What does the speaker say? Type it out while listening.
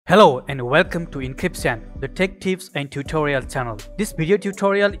Hello and welcome to Cpanel, the tech tips and tutorial channel. This video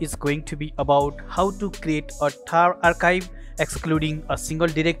tutorial is going to be about how to create a tar archive excluding a single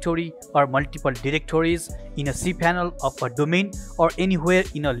directory or multiple directories in a cpanel of a domain or anywhere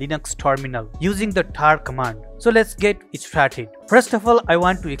in a Linux terminal using the tar command. So let's get started. First of all, I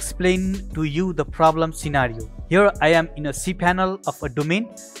want to explain to you the problem scenario. Here I am in a cpanel of a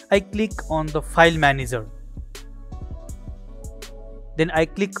domain. I click on the file manager. Then I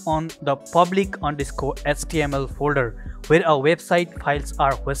click on the public_html folder where our website files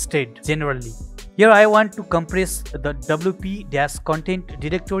are hosted generally. Here I want to compress the wp-content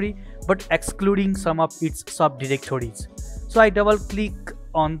directory but excluding some of its subdirectories. So I double click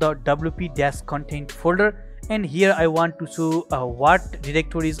on the wp-content folder and here I want to show what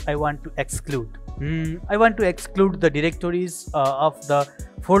directories I want to exclude. I want to exclude the directories of the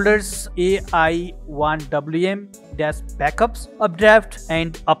folders ai1wm-backups, updraft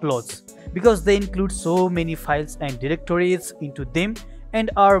and uploads because they include so many files and directories into them and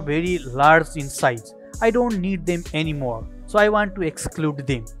are very large in size. I don't need them anymore, so I want to exclude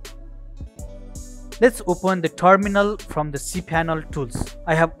them. Let's open the terminal from the cpanel tools.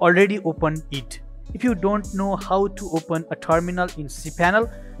 I have already opened it. If you don't know how to open a terminal in cpanel,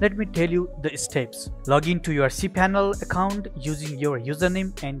 let me tell you the steps. Log into your cpanel account using your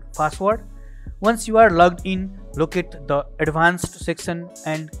username and password. Once you are logged in, locate the advanced section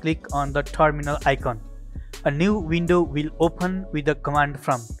and click on the terminal icon. A new window will open with the command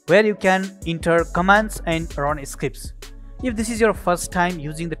prompt where you can enter commands and run scripts. If this is your first time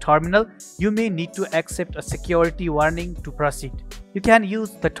using the terminal, you may need to accept a security warning to proceed. You can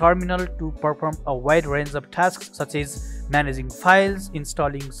use the terminal to perform a wide range of tasks such as managing files,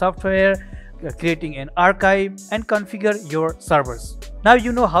 installing software, creating an archive, and configure your servers. Now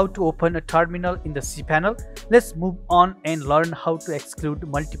you know how to open a terminal in the cpanel. Let's move on and learn how to exclude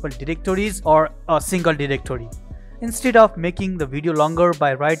multiple directories or a single directory. Instead of making the video longer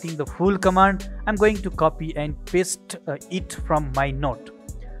by writing the full command, I'm going to copy and paste it from my note.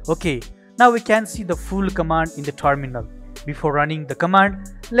 Okay, now we can see the full command in the terminal. Before running the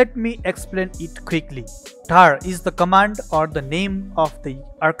command, let me explain it quickly. Tar is the command or the name of the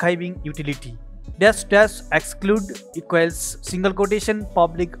archiving utility. --exclude equals single quotation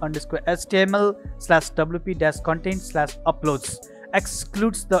public_html/wp-content/uploads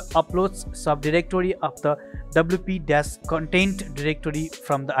excludes the uploads subdirectory of the wp-content directory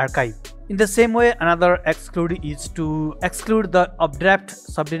from the archive. In the same way, another exclude is to exclude the updraft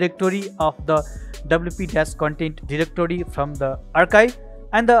subdirectory of the wp-content directory from the archive,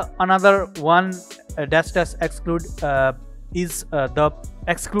 and the another one --exclude is the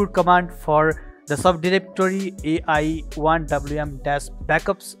exclude command for the subdirectory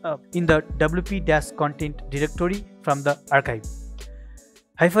ai1wm-backups in the wp-content directory from the archive.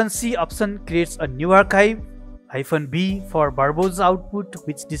 -c option creates a new archive. -b for verbose output,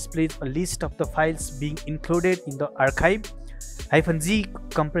 which displays a list of the files being included in the archive. -g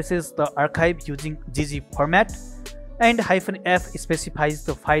compresses the archive using GG format, and -f specifies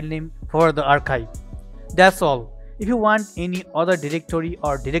the file name for the archive. That's all. If you want any other directory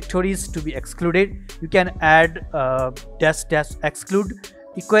or directories to be excluded, you can add --exclude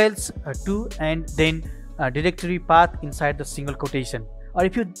equals to and then directory path inside the single quotation. Or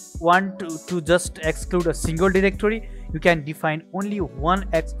if you want to just exclude a single directory, you can define only one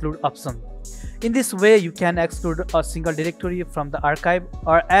exclude option. In this way, you can exclude a single directory from the archive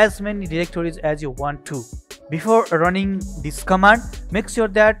or as many directories as you want to. Before running this command, make sure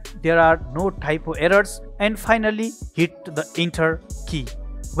that there are no typo errors and finally hit the enter key.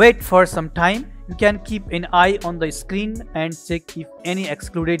 Wait for some time. You can keep an eye on the screen and check if any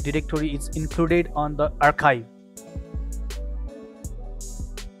excluded directory is included on the archive.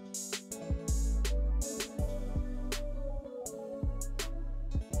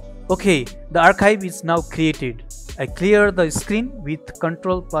 Okay, the archive is now created. I clear the screen with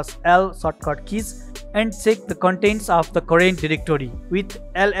Ctrl+L shortcut keys and check the contents of the current directory with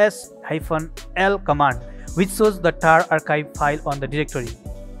ls-l command, which shows the tar archive file on the directory.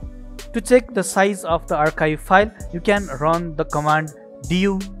 To check the size of the archive file, you can run the command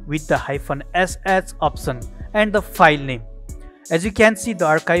du with the -sh option and the file name. As you can see, the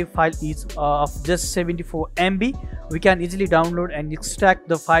archive file is of just 74 MB. We can easily download and extract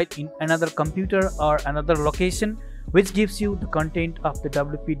the file in another computer or another location, which gives you the content of the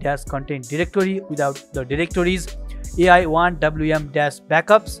wp-content directory without the directories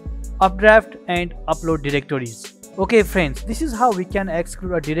ai1wm-backups, updraft and upload directories. Okay friends, this is how we can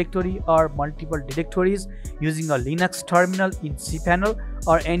exclude a directory or multiple directories using a Linux terminal in cpanel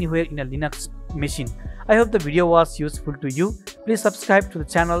or anywhere in a Linux machine. I hope the video was useful to you. Please subscribe to the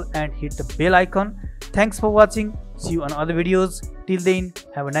channel and hit the bell icon. Thanks for watching. See you on other videos. Till then,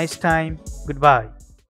 have a nice time. Goodbye.